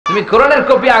তুমি কোরআনের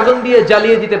কপি আগুন দিয়ে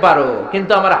জ্বালিয়ে দিতে পারো,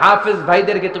 কিন্তু আমার হাফেজ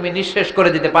ভাইদেরকে তুমি নিঃশেষ করে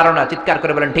দিতে পারো না। চিৎকার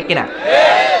করে বলেন ঠিক কিনা?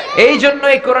 এই জন্য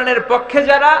এই কোরআনের পক্ষে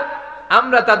যারা,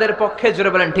 আমরা তাদের পক্ষে,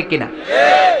 জোরে বলেন ঠিক কিনা?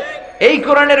 এই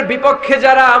কোরআনের বিপক্ষে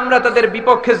যারা, আমরা তাদের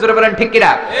বিপক্ষে, জোরে বলেন ঠিক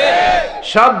কিনা?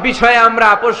 সব বিষয়ে আমরা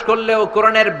আপোষ করলেও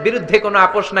কোরআনের বিরুদ্ধে কোনো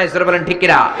আপোষ নাই, জোরে বলেন ঠিক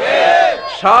কিনা?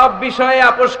 সব বিষয়ে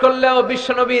আপোষ করলেও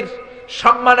বিশ্বনবীর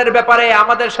সম্মানের ব্যাপারে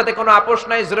আমাদের সাথে কোনো আপোষ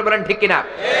নাই, জোরে বলেন ঠিক কিনা?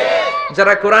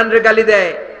 যারা কোরআনের গালি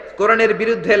দেয়, কোরআনের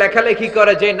বিরুদ্ধে লেখালেখি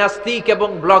করে, যে নাস্তিক এবং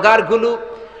ব্লগার গুলো,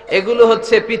 এগুলো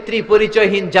হচ্ছে পিতৃ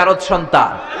পরিচয়হীন জারদ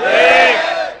সন্তান।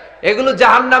 এগুলো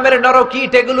জাহান্নামের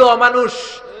নরকীট, এগুলো অমানুষ,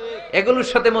 এগুলোর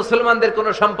সাথে মুসলমানদের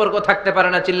কোনো সম্পর্ক থাকতে পারে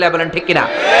না। চিল্লায় বলেন ঠিক কিনা?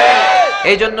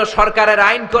 এই জন্য সরকারের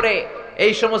আইন করে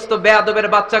এই সমস্ত বেয়াদবের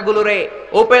বাচ্চাগুলোরে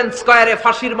ওপেন স্কয়ারে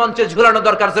ফাঁসির মঞ্চে ঝুলানো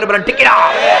দরকার, জোরে বলেন ঠিক কিনা?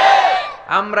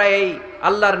 আমরা এই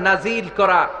আল্লাহর নাজিল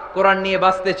করা কোরআন নিয়ে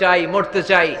বাঁচতে চাই, মরতে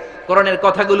চাই, কোরআনের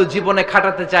কথাগুলো জীবনে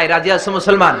খাটাতে চাই। রাজি আছো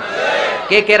মুসলমান?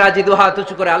 কে কে রাজি? দুই হাত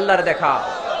উঁচু করে আল্লাহর দেখা।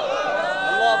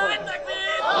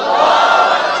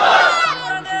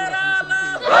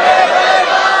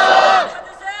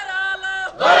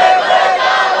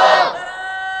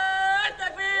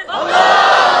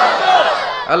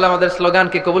 আল্লাহ আমাদের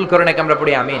স্লোগানকে কবুল করেন, আমরা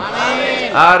পড়ি আমিন।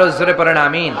 আর জোরে পড়েন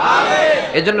আমিন।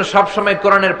 এজন্য সব সময়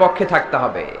কোরআনের পক্ষে থাকতে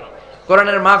হবে।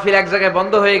 কোরআনের মাহফিল এক জায়গায়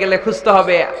বন্ধ হয়ে গেলে খুঁজতে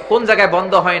হবে কোন জায়গায়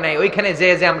বন্ধ হয় নাই, ওইখানে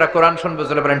যে আমরা কোরআন শুনবো,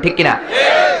 জোরে বলেন ঠিক কিনা?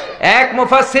 এক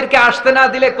মুফাসসিরকে আসতে না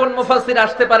দিলে কোন মুফাসসির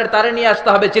আসতে পারে তারে নিয়ে আসতে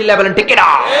হবে, চিল্লায় বলেন ঠিক কিনা?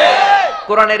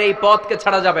 কোরআনের এই পথকে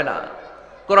ছাড়া যাবে না,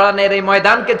 কোরআনের এই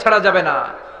ময়দানকে ছাড়া যাবে না।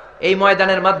 এই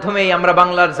ময়দানের মাধ্যমেই আমরা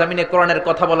বাংলার জমিনে কোরআনের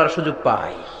কথা বলার সুযোগ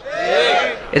পাই।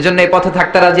 এজন্য এই পথে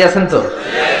থাকতে রাজি আছেন তো?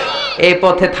 এই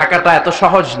পথে থাকাটা এত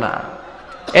সহজ না,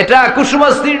 এটা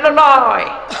কুসুমাস্তীর্ণ নয়।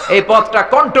 এই পথটা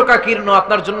কণ্টকাকীর্ণ,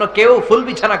 আপনার জন্য কেউ ফুল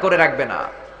বিছানা করে রাখবে না।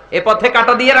 এ পথে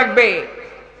কাটা দিয়ে রাখবে,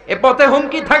 এ পথে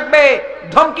হুমকি থাকবে,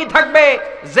 ধমকি থাকবে,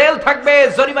 জেল থাকবে,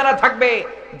 জরিমানা থাকবে,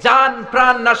 জান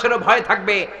প্রাণ নাশেরও ভয়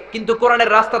থাকবে, কিন্তু কোরআনের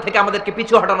রাস্তা থেকে আমাদেরকে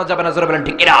পিছু হটানো যাবে না, জোরে বলেন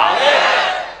ঠিক কিনা?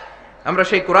 আমরা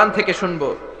সেই কোরআন থেকে শুনবো।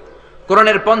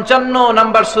 কোরআনের 55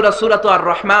 নাম্বার সূরা, সূরাত আর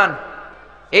রহমান,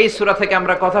 এই সূরা থেকে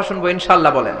আমরা কথা শুনবো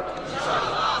ইনশাআল্লাহ। বলেন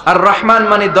আর রহমান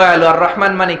মানে দয়ালু। আর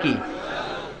রহমান মানে কি?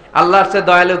 আল্লাহর চেয়ে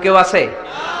দয়ালু কেউ আছে?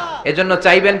 এজন্য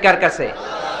চাইবেন কার কাছে?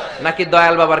 নাকি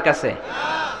দয়াল বাবার কাছে?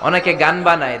 অনেকে গান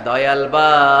বানায়, দয়াল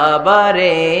বাবা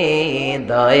রে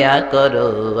দয়া করো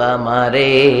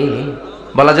আমারে।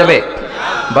 বলা যাবে?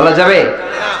 বলা যাবে?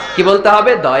 কি বলতে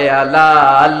হবে? দয়াল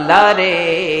আল্লাহ রে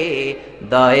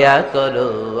দয়া করো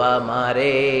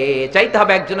আমারে। চাইতে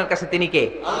হবে একজনের কাছে, তিনি কে?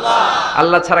 আল্লাহ।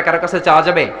 আল্লাহ ছাড়া কারো কাছে চাওয়া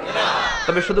যাবে না।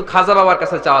 তবে শুধু খাজা বাবার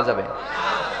কাছে চাওয়া যাবে?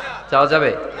 চাওয়া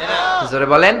যাবে? জোরে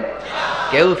বলেন।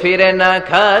 কেউ ফিরে না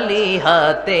খালি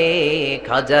হাতে,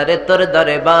 খাজারে তোর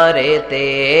দরবারেতে।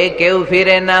 কেউ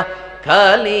ফিরে না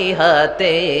খালি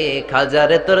হাতে,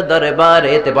 খাজারে তোর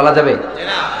দরবারেতে। বলা যাবে?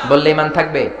 বললে ইমান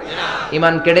থাকবে?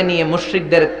 ইমান কেড়ে নিয়ে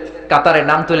মুশরিকদের কাতারে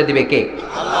নাম তুলে দিবে কে?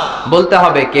 আল্লাহ। বলতে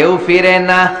হবে কেউ ফিরে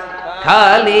না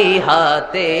খালি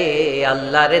হাতে,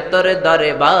 আল্লাহরে তোর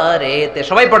দরবারেতে।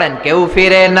 সবাই পড়েন, কেউ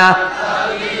ফিরে না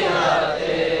খালি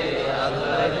হাতে,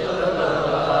 আল্লাহরে তোর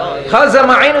দরবারে। খাজা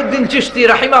মাঈনুদ্দিন চিশতি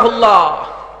রাহিমাহুল্লাহ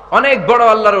অনেক বড়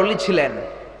আল্লাহর ওলি ছিলেন।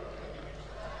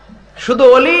 শুধু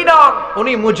ওলি নন,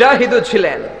 উনি মুজাহিদও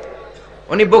ছিলেন।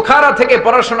 উনি বুখারা থেকে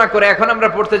পড়াশোনা করে, এখন আমরা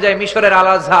পড়তে যাই মিশরের আল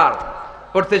আজহার,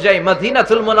 পড়তে যাই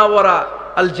মদিনাতুল মুনাওয়ারা,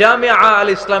 আল জামিআ আল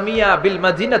ইসলামিয়া বিল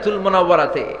মদিনাতুল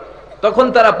মুনাওয়ারাতে। তখন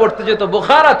তারা পড়তে যেত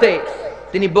বুখারাতে।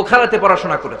 তিনি বুখারাতে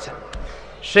পড়াশোনা করেছেন।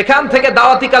 সেখান থেকে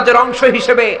দাওয়াতি কাজের অংশ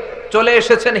হিসেবে চলে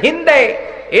এসেছেন হিন্দে,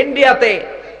 ইন্ডিয়াতে।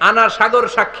 আনা সাগর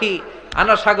সাক্ষী,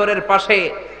 আনা সাগরের পাশে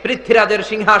পৃথ্বীরাজের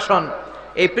সিংহাসন।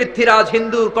 এই পৃথ্বীরাজ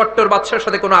হিন্দুর কট্টর বাদশার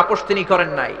সাথে কোনো আপোষ তিনি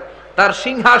করেন নাই। তার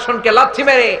সিংহাসনকে লাথি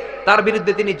মেরে তার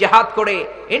বিরুদ্ধে তিনি জিহাদ করে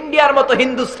ইন্ডিয়ার মতো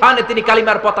হিন্দুস্তানে তিনি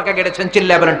কালিমার পতাকা গেড়েছেন।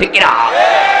 চিল্লায় বলেন ঠিক কিনা?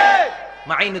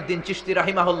 মাঈনুদ্দিন চিশতি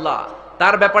রাহিমাহুল্লাহ,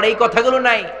 তার ব্যাপারে এই কথাগুলো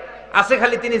নাই, আছে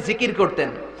খালি তিনি জিকির করতেন।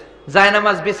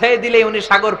 জায়নামাজ বিছাই দিলে উনি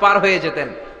সাগর পার হয়ে যেতেন।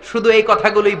 শুধু এই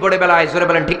কথাগুলোই বড় বেলায়, জোরে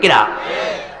বলেন ঠিক কিনা?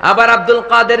 আবার আব্দুল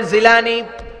কাদের জিলানী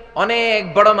অনেক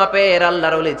বড় মাপের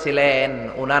আল্লাহর ওলি ছিলেন।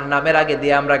 উনার নামের আগে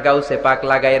দিয়ে আমরা গাউসে পাক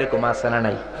লাগাই, এরকম আছে না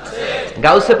নাই?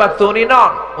 গাউসে পাক তো উনি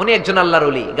নন, উনি একজন আল্লাহর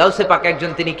ওলি। গাউসে পাক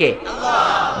একজন, তিনি কে?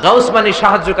 আল্লাহ। গাউস মানে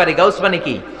সাহায্যকারী। গাউস মানে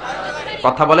কি?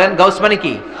 কথা বলেন, গাউস মানে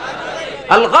কি?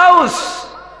 আল গাউস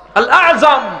আল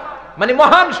আযম মানে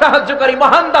মহান সাহায্যকারী,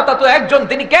 মহান দাতা তো একজন,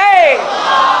 তিনি কে?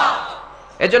 আল্লাহ।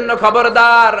 এজন্য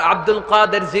খবরদার, আব্দুল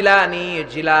কাদের জিলানী,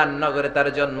 জিলান নগরে তার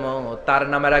জন্ম, তার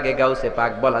নামের আগে গাউসে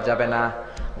পাক বলা যাবে না।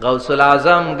 গাউসুল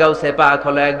আজম, গাউসে পাক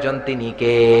হলো একজন, তিনি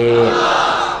কে?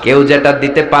 কেউ যেটা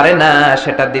দিতে পারে না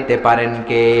সেটা দিতে পারেন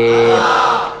কে?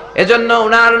 এজন্য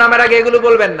উনার নামের আগে এগুলো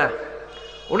বলবেন না।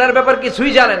 উনার ব্যাপার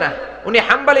কিছুই জানে না। উনি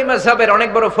হাম্বলি মাযহাবের অনেক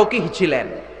বড় ফকিহ ছিলেন,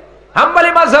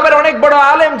 হাম্বলি মাযহাবের অনেক বড়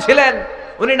আলেম ছিলেন।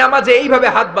 উনি নামাজে এইভাবে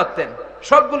হাত বাঁধতেন,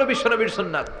 সবগুলো বিশ্বনবীর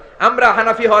সুন্নাত। আমরা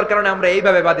হানাফি হওয়ার কারণে আমরা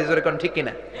এইভাবে বাঁধি, জোরে কোন ঠিক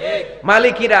কিনা?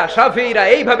 মালিকিরা শাফিঈরা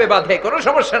এইভাবে বাঁধে, কোনো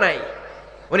সমস্যা নাই।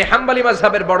 উনি হাম্বলি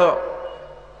মাযহাবের বড়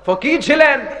ফকিহ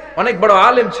ছিলেন, অনেক বড়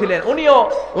আলেম ছিলেন। উনিও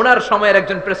ওনার সময়ের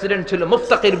একজন প্রেসিডেন্ট ছিল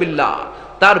মুফতাকির বিল্লাহ,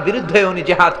 তার বিরুদ্ধে উনি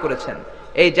জিহাদ করেছেন।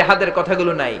 এই জিহাদের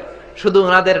কথাগুলো নাই, শুধু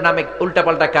ওনাদের নামে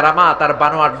উল্টাপাল্টা কারামাত আর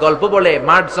বানোয়াট গল্প বলে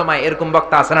মাঠ জমায়, এরকম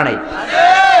বক্তা আছে না নাই?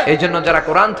 এই জন্য যারা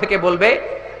কোরআন থেকে বলবে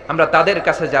আমরা তাদের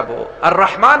কাছে যাব। আর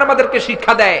রহমান আমাদেরকে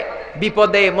শিক্ষা দেয়,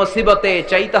 বিপদে মুসিবতে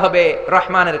চাইতে হবে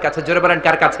রহমানের কাছে। জোরে বলেন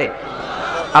কার কাছে?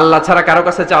 আল্লাহ ছাড়া কারো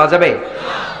কাছে যাওয়া যাবে?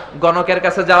 গণকের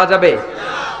কাছে যাওয়া যাবে?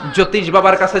 জ্যোতিষ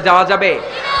বাবার কাছে যাওয়া যাবে?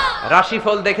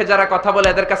 রাশিফল দেখে যারা কথা বলে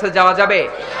এদের কাছে যাওয়া যাবে?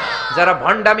 যারা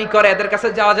ভণ্ডামি করে এদের কাছে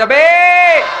যাওয়া যাবে?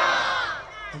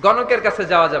 গণকের কাছে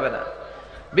যাওয়া যাবে না।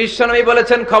 বিশ্বনবী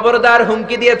বলেছেন, খবরদার,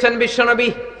 হুমকি দিয়েছেন বিশ্বনবী,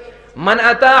 মান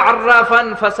আতা আররাফান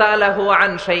ফাসালাহু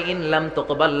আন শাইইন লাম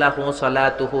তুকবাল লাহু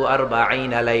সালাতুহু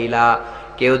 40 লাইলা।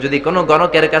 কেউ যদি কোনো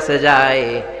গণকের কাছে যায়,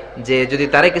 যে যদি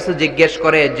তারে কিছু জিজ্ঞেস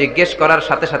করে, জিজ্ঞেস করার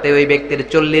সাথে সাথে ওই ব্যক্তির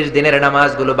 40 দিনের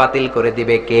নামাজগুলো বাতিল করে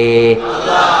দিবে কে?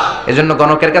 আল্লাহ। এজন্য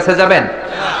গণকের কাছে যাবেন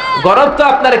না। গণক তো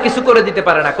আপনারা কিছু করে দিতে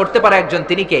পারে না, করতে পারে একজন,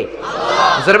 তিনি কে?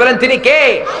 আল্লাহ। জোরে বলেন তিনি কে?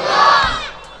 আল্লাহ।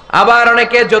 আবার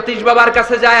অনেকে জ্যোতিষ বাবার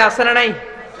কাছে যায়, আছে না নাই?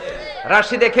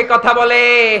 রাশি দেখে কথা বলে।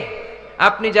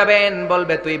 আপনি যাবেন,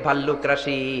 বলবে তুই ভাল্লুক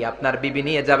রাশি। আপনার বিবি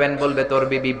নিয়ে যাবেন, বলবে তোর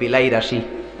বিবি বিলাই রাশি।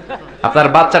 আপনার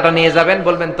বাচ্চাটা নিয়ে যাবেন,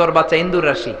 বলবেন তোর বাচ্চা ইন্দুর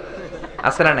রাশি।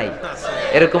 আছে না নাই?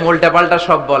 এরকম উল্টা পাল্টা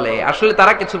সব বলে, আসলে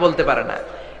তারা কিছু বলতে পারে না।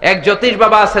 এক জ্যোতিষ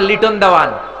বাবা আছে লিটন দেওয়ান,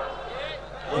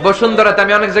 বসুন্ধরাতে,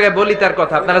 আমি অনেক জায়গায় বলি তার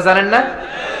কথা, আপনারা জানেন না?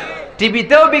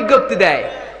 টিভিতেও বিজ্ঞপ্তি দেয়।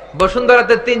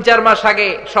 বসুন্ধরাতে 3-4 মাস আগে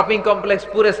শপিং কমপ্লেক্স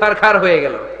পুরে সারখার হয়ে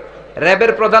গেল।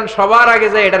 র্যাবের প্রধান সবার আগে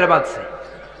যায় এটারে বাঁধছে।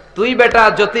 তুই বেটা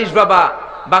জ্যোতিষ বাবা,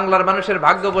 বাংলার মানুষের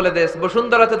ভাগ্য বলে দেশ,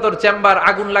 বসুন্ধরাতে তোর চেম্বার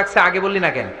আগুন লাগছে, আগে বললি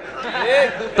না কেন?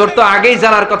 তোর তো আগেই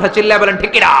জানার কথা, চিল্লায় বলেন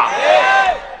ঠিক কিনা?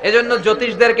 এজন্য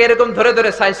জ্যোতিষদেরকে এরকম ধরে ধরে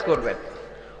সাইজ করবেন।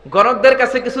 গণকদের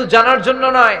কাছে কিছু জানার জন্য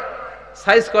নয়,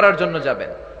 সাইজ করার জন্য যাবেন।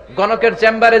 গণকের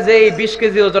চেম্বারে যে 20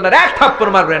 কেজি ওজনের এক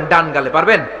থাপ্পড় মারবেন ডান গালে,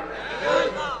 পারবেন?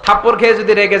 থাপ্পড় খেয়ে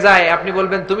যদি রেগে যায়, আপনি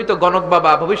বলবেন তুমি তো গণক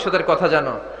বাবা, ভবিষ্যতের কথা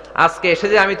জানো, আজকে এসে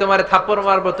যে আমি তোমার থাপ্পড়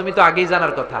মারবো, তুমি তো আগেই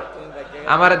জানার কথা,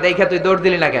 আমার দেখে তুই দৌড়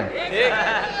দিলি না কেন?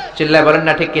 চিল্লায় বলেন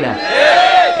না ঠিক কিনা?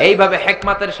 এইভাবে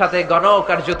হেকমাতের সাথে গণক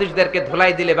আর জ্যোতিষদেরকে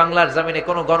ধোলাই দিলে বাংলার জমিনে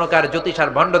কোনো গণক আর জ্যোতিষ আর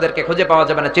ভণ্ডদেরকে খুঁজে পাওয়া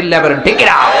যাবে না। চিল্লায় বলেন ঠিক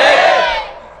কিনা?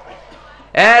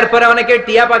 এরপরে অনেকে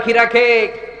টিয়া পাখি রাখে,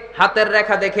 হাতের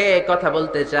রেখা দেখে কথা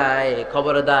বলতে চায়।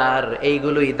 খবরদার,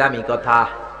 এইগুলোই দামি কথা,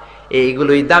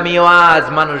 এইগুলোই দামি ওয়াজ।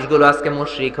 মানুষগুলো আজকে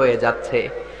মুশরিক হয়ে যাচ্ছে।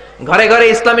 ঘরে ঘরে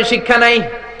ইসলামী শিক্ষা নাই,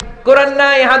 কোরআন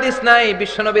নাই, হাদিস নাই,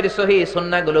 বিশ্বনবীর সহিহ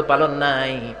সুন্নাহগুলো পালন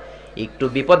নাই। একটু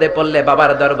বিপদে পড়লে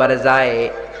বাবার দরবারে যায়,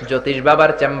 জ্যোতিষ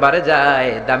বাবার চেম্বারে যায়,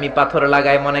 দামি পাথর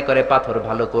লাগায়, মনে করে পাথর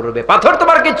ভালো করবে। পাথর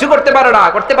তোমার কিচ্ছু করতে পারে না,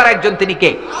 করতে পারে একজন, তিনি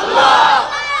কে? আল্লাহ।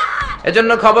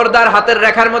 এজন্য খবরদার, হাতের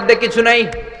রেখার মধ্যে কিছু নাই।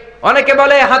 অনেকে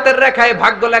বলে হাতের রেখায়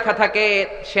ভাগ্য লেখা থাকে,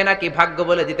 সে নাকি ভাগ্য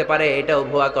বলে দিতে পারে, এটাও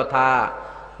ভুয়া কথা।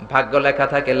 ভাগ্য লেখা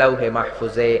থাকে লাউহে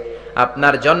মাহফুজে।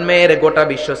 আপনার জন্মের গোটা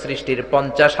বিশ্ব সৃষ্টির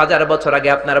 50,000 বছর আগে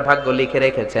আপনার ভাগ্য লিখে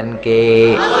রেখেছেন কে?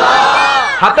 আল্লাহ।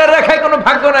 হাতের রেখায় কোনো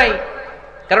ভাগ্য নাই,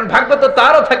 কারণ ভাগ্য তো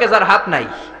তারও থাকে যার হাত নাই।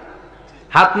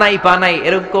 হাত নাই, পা নাই,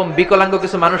 এরকম বিকলাঙ্গ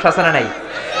কিছু মানুষ আছে না নাই?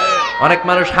 অনেক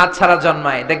মানুষ হাত ছাড়া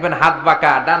জন্মায়, দেখবেন হাত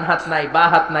বাঁকা, ডান হাত নাই, বা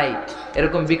হাত নাই,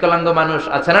 এরকম বিকলাঙ্গ মানুষ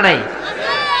আছে না নাই?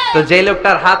 তো যে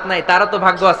লোকটার হাত নাই তারও তো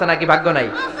ভাগ্য আছে নাকি ভাগ্য নাই?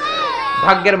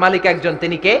 ভাগ্যের মালিক একজন,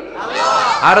 তিনি কে? আল্লাহ।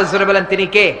 আরো জোরে বলেন তিনি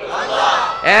কে? আল্লাহ।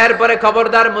 এরপরে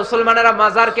খবরদার, মুসলমানেরা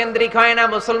মাজার কেন্দ্রিক হয় না,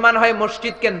 মুসলমান হয়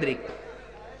মসজিদ কেন্দ্রিক।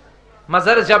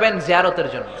 মাজারে যাবেন জিয়ারতের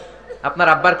জন্য, আপনার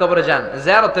আব্বার কবরে যান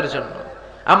জিয়ারতের জন্য,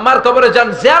 আম্মার কবরে যান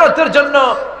জিয়ারতের জন্য।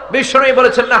 বিশ্বনবী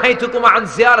বলেছেন, নাহাইতুকুম আন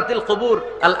জিয়ারাতিল কুবুর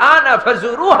আলআনা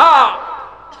ফাজুরুহা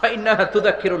ফাইন্নাহা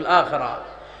তুযাক্কিরুল আখিরা।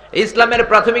 ইসলামের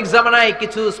প্রাথমিক জামানায়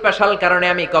কিছু স্পেশাল কারণে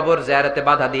আমি কবর জিয়ারতে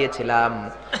বাধা দিয়েছিলাম।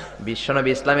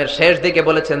 বিশ্বনবী ইসলামের শেষ দিকে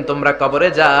বলেছেন, তোমরা কবরে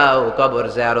যাও, কবর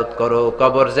জিয়ারত করো।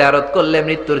 কবর জিয়ারত করলে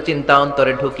মৃত্যুর চিন্তা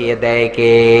অন্তরে ঢুকিয়ে দেয়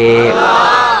কে? আল্লাহ।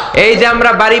 এই যে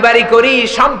আমরা বাড়ি বাড়ি করি,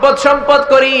 সম্পদ সম্পদ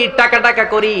করি, টাকা টাকা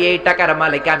করি, এই টাকার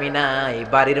মালিক আমি নাই,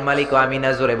 বাড়ির মালিকও আমি না।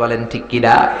 জোরে বলেন ঠিক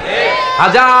কিনা?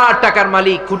 হাজার টাকার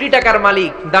মালিক, কোটি টাকার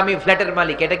মালিক, দামি ফ্ল্যাটের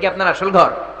মালিক, এটা কি আপনার আসল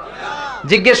ঘর?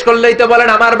 জিজ্ঞেস করলেই তো বলেন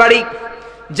আমার বাড়ি।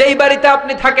 যেই বাড়িতে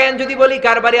আপনি থাকেন, যদি বলি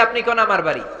কার বাড়ি, আপনি কোন আমার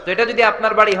বাড়ি। তো এটা যদি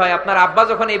আপনার বাড়ি হয়, আপনার আব্বা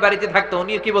যখন এই বাড়িতে থাকতো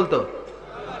উনি কি বলতো?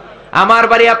 আমার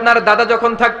বাড়ি। আপনার দাদা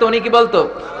যখন থাকতো উনি কি বলতো?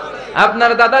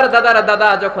 আপনার দাদার দাদার দাদা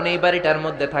যখন এই বাড়িটার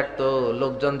মধ্যে থাকতো,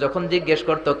 লোকজন যখন জিজ্ঞেস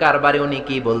করতো কার বাড়ি, উনি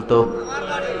কি বলতো?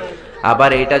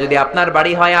 আবার এটা যদি আপনার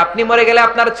বাড়ি হয়, আপনি মরে গেলে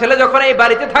আপনার ছেলে যখন এই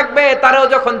বাড়িতে থাকবে, তারাও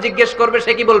যখন জিজ্ঞেস করবে,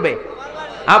 সে কি বলবে?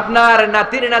 আপনার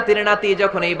নাতির নাতির নাতি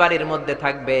যখন এই বাড়ির মধ্যে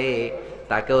থাকবে,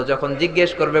 তাকেও যখন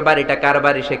জিজ্ঞেস করবে বাড়িটা কার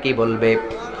বাড়ি, সে কি বলবে?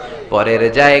 পরের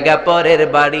জায়গা পরের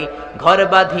বাড়ি, ঘর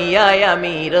বাঁধিয়ায়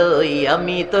আমি রই,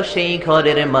 আমি তো সেই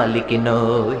ঘরের মালিক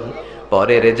নই।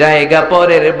 পরের জায়গা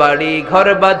পরের বাড়ি, ঘর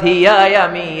বাঁধিয়ায়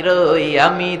আমি রই,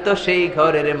 আমি তো সেই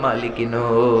ঘরের মালিক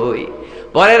নই।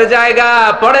 পরের জায়গা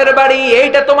পরের বাড়ি,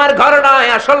 এইটা তোমার ঘর নয়,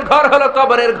 আসল ঘর হলো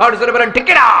কবরের ঘর। জোরে বলেন ঠিক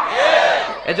কিনা?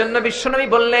 এজন্য বিশ্বনবী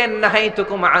বললেন,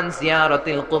 নাহাইতুকুম আন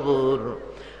জিয়ারাতিল কুবুর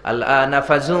আলআনা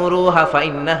ফাজুরুহা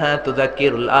ফাইন্নাহা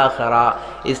তুযাক্কিরুল আখিরা।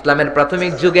 ইসলামের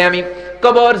প্রাথমিক যুগে আমি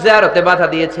কবর জিয়ারতে বাধা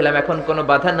দিয়েছিলাম, এখন কোনো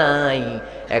বাধা নাই।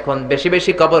 এখন বেশি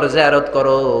বেশি কবর জিয়ারত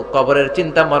করো, কবরের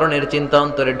চিন্তা, মরণের চিন্তা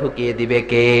অন্তরে ঢুকিয়ে দিবে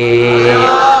কে?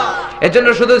 এজন্য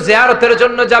শুধু জিয়ারতের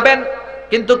জন্য যাবেন,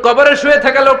 কিন্তু কবরে শুয়ে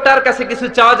থাকা লোকটার কাছে কিছু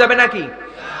চাওয়া যাবে নাকি?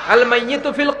 আল মাইয়িতু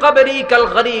ফিল কবরি কাল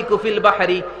গরিকু ফিল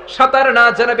বাহরি। সাঁতার না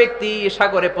জানা ব্যক্তি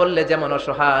সাগরে পড়লে যেমন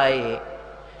অসহায়,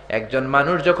 একজন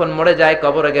মানুষ যখন মরে যায়,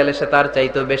 কবরে গেলে সে তার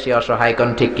চাইতেও বেশি অসহায়। কোন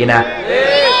ঠিক কিনা?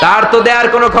 তার তো দেওয়ার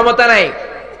কোনো ক্ষমতা নাই,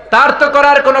 তার তো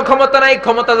করার কোনো ক্ষমতা নাই।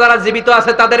 ক্ষমতা যারা জীবিত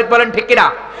আছে তাদের বলেন ঠিক কিনা?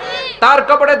 তার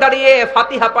কবরে দাঁড়িয়ে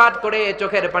ফাতিহা পাঠ করে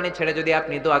চোখের পানি ছেড়ে যদি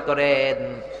আপনি দোয়া করেন,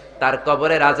 তার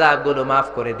কবরের আযাবগুলো মাফ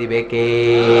করে দিবে কে?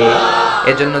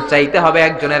 এজন্য চাইতে হবে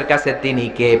একজনের কাছে, তিনি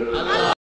কে?